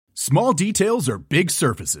Small details are big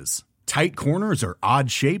surfaces. Tight corners are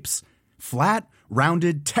odd shapes. Flat,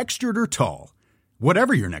 rounded, textured, or tall.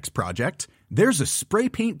 Whatever your next project, there's a spray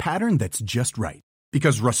paint pattern that's just right.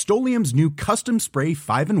 Because Rust-Oleum's new Custom Spray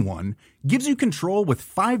 5-in-1 gives you control with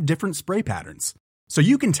 5 different spray patterns. So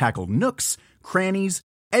you can tackle nooks, crannies,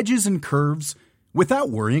 edges, and curves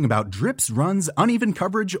without worrying about drips, runs, uneven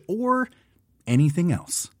coverage, or anything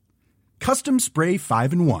else. Custom Spray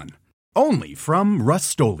 5-in-1. Only from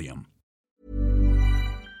Rust-Oleum.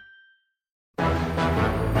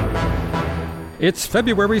 It's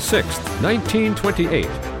February 6th, 1928,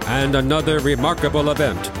 and another remarkable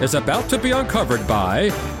event is about to be uncovered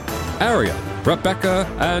by Ariel, Rebecca,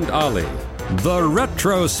 and Ali, the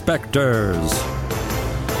Retrospectors.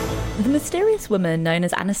 The mysterious woman known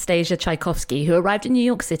as Anastasia Tchaikovsky, who arrived in New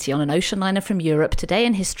York City on an ocean liner from Europe today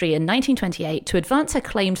in history in 1928 to advance her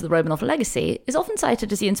claim to the Romanov legacy, is often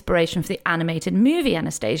cited as the inspiration for the animated movie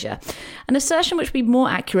Anastasia, an assertion which would be more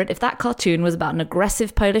accurate if that cartoon was about an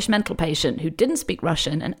aggressive Polish mental patient who didn't speak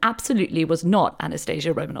Russian and absolutely was not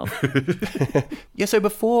Anastasia Romanov. Yeah, so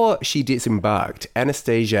before she disembarked,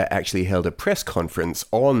 Anastasia actually held a press conference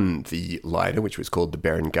on the liner, which was called the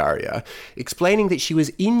Berengaria, explaining that she was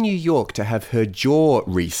in New York to have her jaw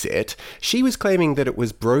reset. She was claiming that it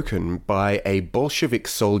was broken by a Bolshevik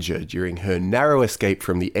soldier during her narrow escape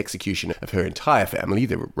from the execution of her entire family,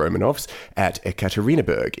 the Romanovs, at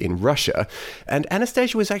Ekaterinburg in Russia. And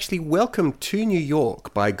Anastasia was actually welcomed to New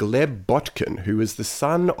York by Gleb Botkin, who was the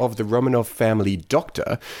son of the Romanov family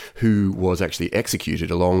doctor, who was actually executed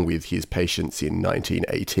along with his patients in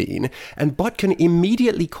 1918. And Botkin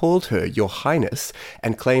immediately called her Your Highness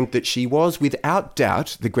and claimed that she was, without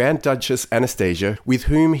doubt, the Grand Duchess Anastasia, with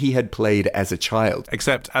whom he had played as a child.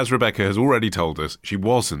 Except, as Rebecca has already told us, she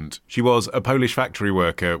wasn't. She was a Polish factory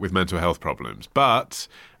worker with mental health problems. But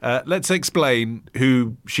let's explain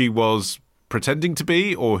who she was pretending to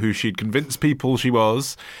be, or who she'd convinced people she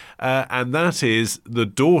was. And that is the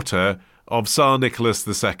daughter of Tsar Nicholas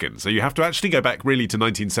II. So you have to actually go back really to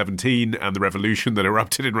 1917 and the revolution that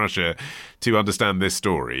erupted in Russia to understand this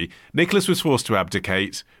story. Nicholas was forced to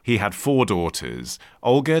abdicate. He had 4 daughters,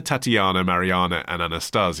 Olga, Tatiana, Mariana, and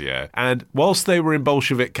Anastasia. And whilst they were in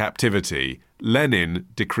Bolshevik captivity, Lenin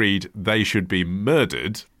decreed they should be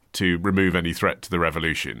murdered to remove any threat to the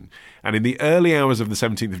revolution. And in the early hours of the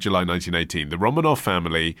 17th of July 1918, the Romanov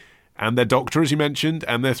family and their doctor, as you mentioned,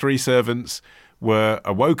 and their 3 servants were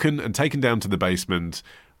awoken and taken down to the basement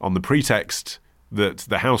on the pretext that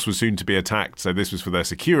the house was soon to be attacked, so this was for their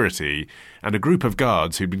security, and a group of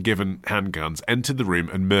guards who'd been given handguns entered the room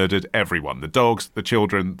and murdered everyone, the dogs, the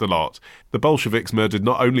children, the lot. The Bolsheviks murdered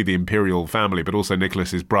not only the imperial family, but also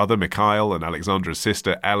Nicholas's brother, Mikhail, and Alexandra's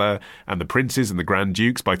sister, Ella, and the princes and the Grand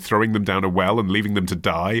Dukes by throwing them down a well and leaving them to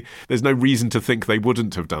die. There's no reason to think they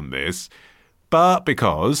wouldn't have done this. But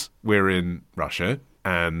because we're in Russia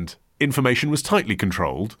and information was tightly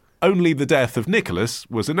controlled, only the death of Nicholas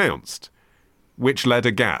was announced, which led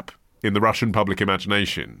a gap in the Russian public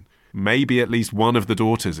imagination. Maybe at least one of the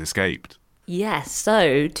daughters escaped. Yes,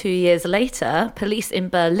 so 2 years later, police in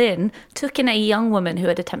Berlin took in a young woman who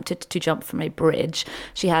had attempted to jump from a bridge.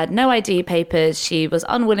 She had no ID papers, she was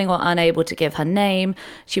unwilling or unable to give her name,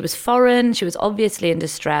 she was foreign, she was obviously in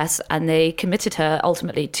distress, and they committed her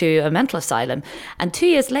ultimately to a mental asylum. And 2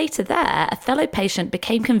 years later there, a fellow patient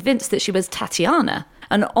became convinced that she was Tatiana.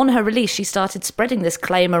 And on her release, she started spreading this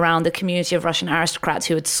claim around the community of Russian aristocrats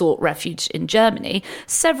who had sought refuge in Germany.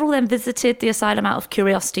 Several then visited the asylum out of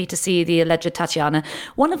curiosity to see the alleged Tatiana.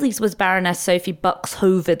 One of these was Baroness Sophie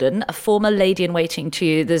Buxhoveden, a former lady-in-waiting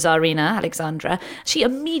to the Tsarina, Alexandra. She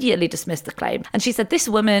immediately dismissed the claim. And she said this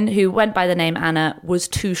woman, who went by the name Anna, was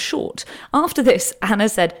too short. After this, Anna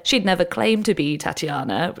said she'd never claimed to be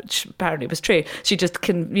Tatiana, which apparently was true. She just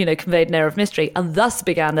conveyed an air of mystery. And thus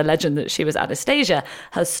began the legend that she was Anastasia.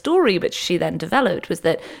 Her story, which she then developed, was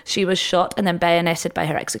that she was shot and then bayoneted by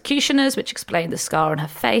her executioners, which explained the scar on her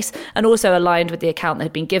face, and also aligned with the account that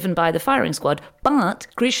had been given by the firing squad. But,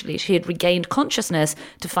 crucially, she had regained consciousness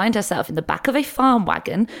to find herself in the back of a farm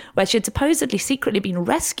wagon, where she had supposedly secretly been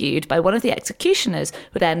rescued by one of the executioners,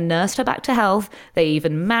 who then nursed her back to health. They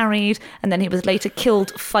even married, and then he was later killed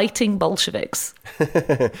fighting Bolsheviks.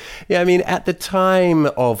 Yeah, I mean, at the time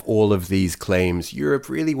of all of these claims, Europe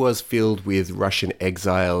really was filled with Russian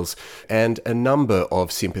exiles, and a number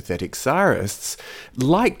of sympathetic Tsarists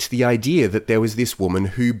liked the idea that there was this woman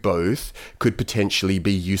who both could potentially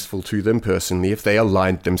be useful to them personally if they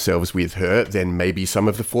aligned themselves with her. Then maybe some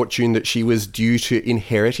of the fortune that she was due to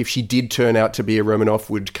inherit, if she did turn out to be a Romanov,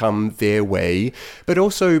 would come their way. But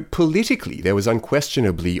also politically, there was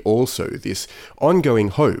unquestionably also this ongoing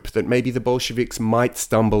hope that maybe the Bolsheviks might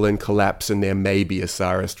stumble and collapse and there may be a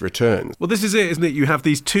Tsarist return. Well, this is it, isn't it? You have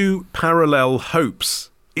these two parallel hopes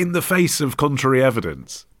in the face of contrary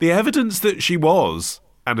evidence. The evidence that she was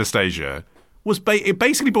Anastasia was it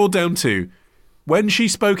basically boiled down to when she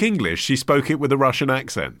spoke English, she spoke it with a Russian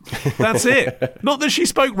accent. That's it. Not that she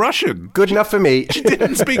spoke Russian. Good enough for me. She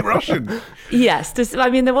didn't speak Russian. Yes,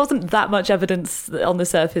 there wasn't that much evidence on the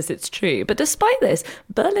surface, it's true. But despite this,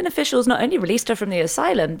 Berlin officials not only released her from the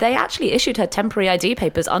asylum, they actually issued her temporary ID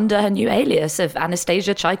papers under her new alias of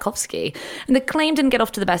Anastasia Tchaikovsky. And the claim didn't get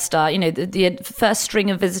off to the best start. The first string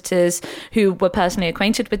of visitors who were personally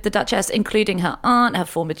acquainted with the Duchess, including her aunt, her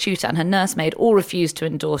former tutor, and her nursemaid, all refused to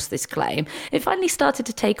endorse this claim. It finally started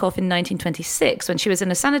to take off in 1926 when she was in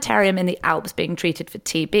a sanitarium in the Alps being treated for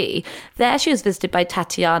TB. There she was visited by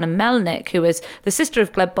Tatiana Melnik, who was the sister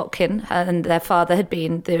of Gleb Botkin, and their father had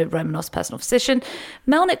been the Romanovs' personal physician.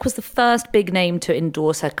 Melnik was the first big name to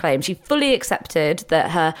endorse her claim. She fully accepted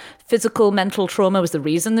that her physical, mental trauma was the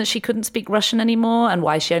reason that she couldn't speak Russian anymore and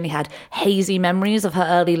why she only had hazy memories of her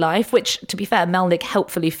early life, which, to be fair, Melnik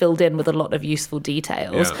helpfully filled in with a lot of useful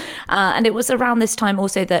details. Yeah. And it was around this time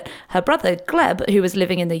also that her brother, Gleb, who was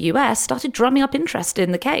living in the US, started drumming up interest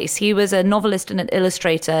in the case. He was a novelist and an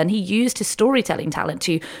illustrator, and he used his storytelling talent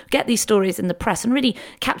to get these stories in the press and really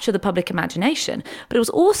capture the public imagination. But it was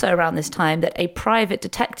also around this time that a private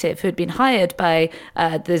detective who had been hired by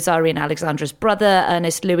the Tsarina Alexandra's brother,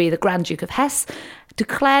 Ernest Louis, the Grand Duke of Hesse,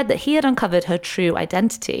 declared that he had uncovered her true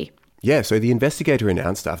identity. Yeah, so the investigator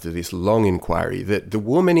announced after this long inquiry that the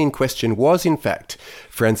woman in question was, in fact,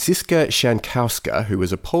 Franziska Szankowska, who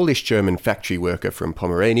was a Polish-German factory worker from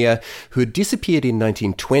Pomerania who had disappeared in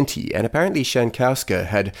 1920. And apparently Szankowska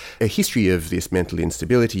had a history of this mental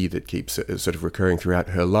instability that keeps sort of recurring throughout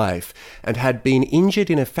her life and had been injured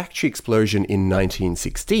in a factory explosion in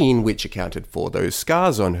 1916, which accounted for those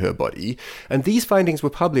scars on her body. And these findings were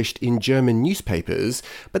published in German newspapers,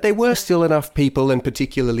 but there were still enough people, and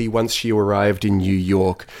particularly once she arrived in New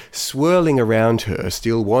York, swirling around her,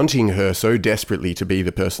 still wanting her so desperately to be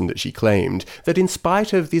the person that she claimed, that in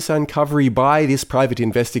spite of this uncovery by this private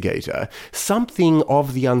investigator, something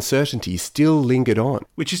of the uncertainty still lingered on.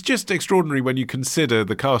 Which is just extraordinary when you consider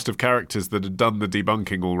the cast of characters that had done the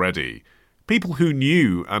debunking already. People who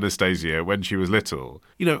knew Anastasia when she was little.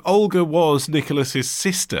 Olga was Nicholas's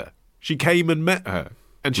sister. She came and met her,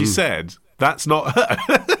 and she said, that's not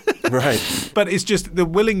her. Right. But it's just the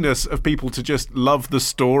willingness of people to just love the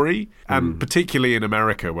story, and particularly in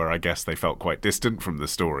America, where I guess they felt quite distant from the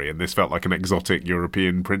story, and this felt like an exotic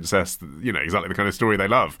European princess, exactly the kind of story they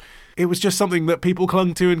love. It was just something that people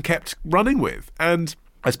clung to and kept running with. And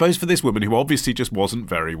I suppose for this woman, who obviously just wasn't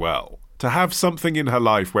very well, to have something in her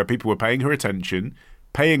life where people were paying her attention,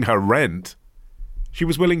 paying her rent, she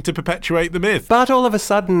was willing to perpetuate the myth. But all of a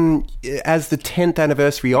sudden, as the 10th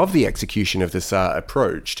anniversary of the execution of the Tsar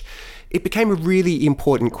approached, it became a really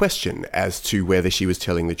important question as to whether she was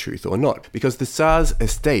telling the truth or not, because the Tsar's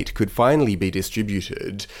estate could finally be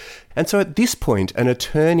distributed. And so at this point, an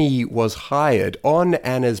attorney was hired on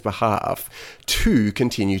Anna's behalf to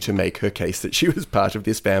continue to make her case that she was part of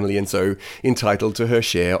this family and so entitled to her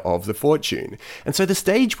share of the fortune. And so the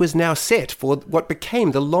stage was now set for what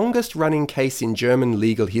became the longest running case in German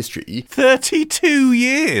legal history. 32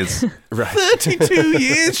 years! Right. 32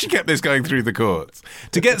 years she kept this going through the courts.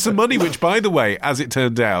 To get some money, which, by the way, as it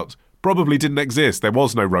turned out, probably didn't exist. There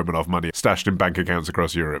was no Romanov money stashed in bank accounts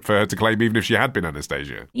across Europe for her to claim, even if she had been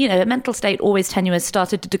Anastasia. Her mental state, always tenuous,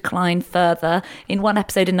 started to decline further. In one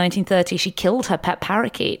episode in 1930, she killed her pet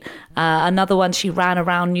parakeet. Another one, she ran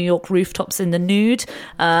around New York rooftops in the nude.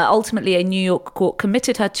 Ultimately, a New York court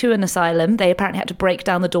committed her to an asylum. They apparently had to break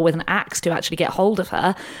down the door with an axe to actually get hold of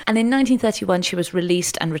her. And in 1931, she was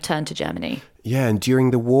released and returned to Germany. Yeah, and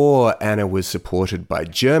during the war, Anna was supported by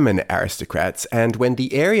German aristocrats, and when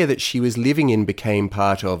the area that she was living in became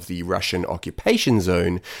part of the Russian occupation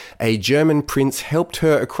zone, a German prince helped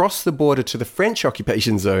her across the border to the French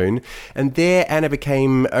occupation zone, and there Anna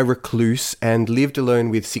became a recluse and lived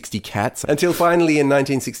alone with 60 cats, until finally in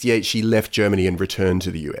 1968 she left Germany and returned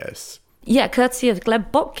to the US. Yeah, courtesy of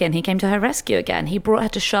Gleb Botkin, he came to her rescue again. He brought her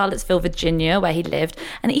to Charlottesville, Virginia, where he lived,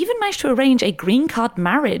 and even managed to arrange a green card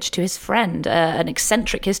marriage to his friend, an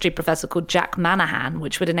eccentric history professor called Jack Manahan,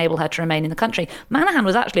 which would enable her to remain in the country. Manahan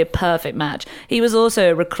was actually a perfect match. He was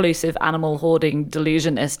also a reclusive, animal-hoarding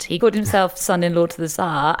delusionist. He called himself son-in-law to the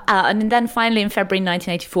Tsar. And then finally, in February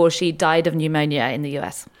 1984, she died of pneumonia in the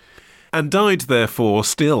US. And died, therefore,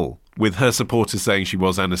 still, with her supporters saying she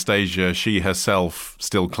was Anastasia, she herself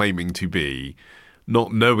still claiming to be,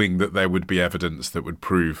 not knowing that there would be evidence that would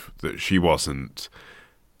prove that she wasn't.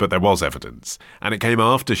 But there was evidence, and it came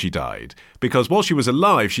after she died, because while she was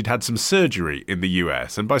alive, she'd had some surgery in the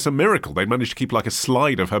US, and by some miracle, they managed to keep like a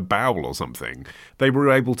slide of her bowel or something. They were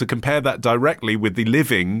able to compare that directly with the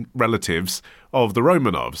living relatives of the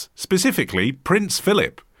Romanovs, specifically Prince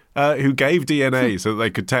Philip, who gave DNA so that they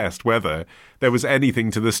could test whether there was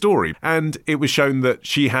anything to the story. And it was shown that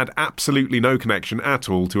she had absolutely no connection at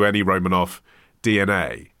all to any Romanov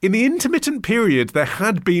DNA. In the intermittent period, there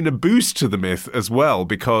had been a boost to the myth as well,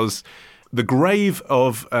 because the grave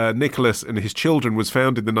of Nicholas and his children was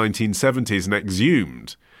found in the 1970s and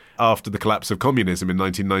exhumed after the collapse of communism in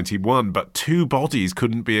 1991, but 2 bodies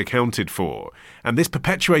couldn't be accounted for. And this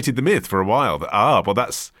perpetuated the myth for a while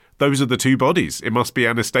that, those are the 2 bodies. It must be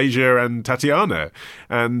Anastasia and Tatiana.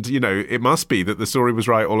 And, it must be that the story was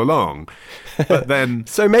right all along. But then...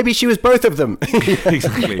 So maybe she was both of them.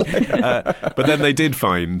 Exactly. But then they did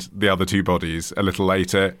find the other 2 bodies a little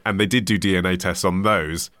later, and they did do DNA tests on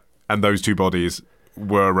those, and those 2 bodies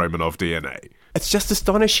were Romanov DNA. It's just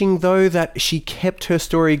astonishing, though, that she kept her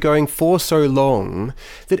story going for so long,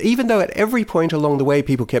 that even though at every point along the way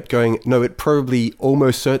people kept going, no, it probably,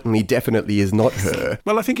 almost certainly, definitely is not her.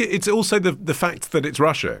 Well, I think it's also the fact that it's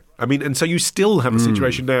Russia. I mean, and so you still have a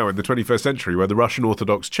situation now in the 21st century where the Russian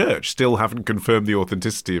Orthodox Church still haven't confirmed the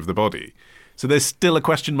authenticity of the body. So there's still a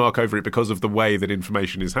question mark over it because of the way that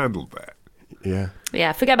information is handled there. Yeah,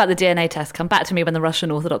 forget about the DNA test. Come back to me when the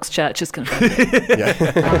Russian Orthodox Church is confirmed.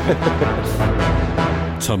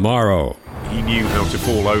 Tomorrow. He knew how to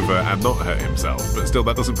fall over and not hurt himself, but still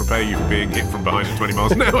that doesn't prepare you for being hit from behind at 20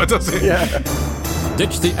 miles an hour, does it?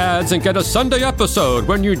 Ditch the ads and get a Sunday episode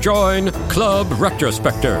when you join Club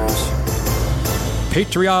Retrospectors.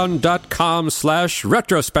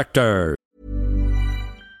 Patreon.com/retrospector.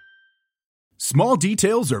 Small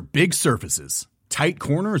details or big surfaces. Tight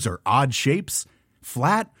corners or odd shapes.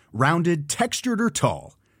 Flat, rounded, textured, or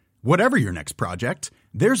tall. Whatever your next project,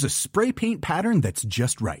 there's a spray paint pattern that's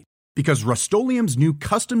just right. Because Rust-Oleum's new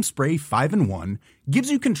Custom Spray 5-in-1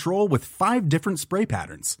 gives you control with 5 different spray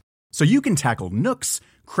patterns. So you can tackle nooks,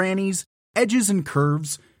 crannies, edges, and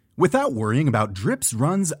curves without worrying about drips,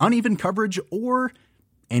 runs, uneven coverage, or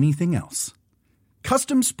anything else.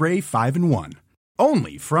 Custom Spray 5-in-1.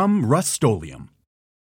 Only from Rust-Oleum.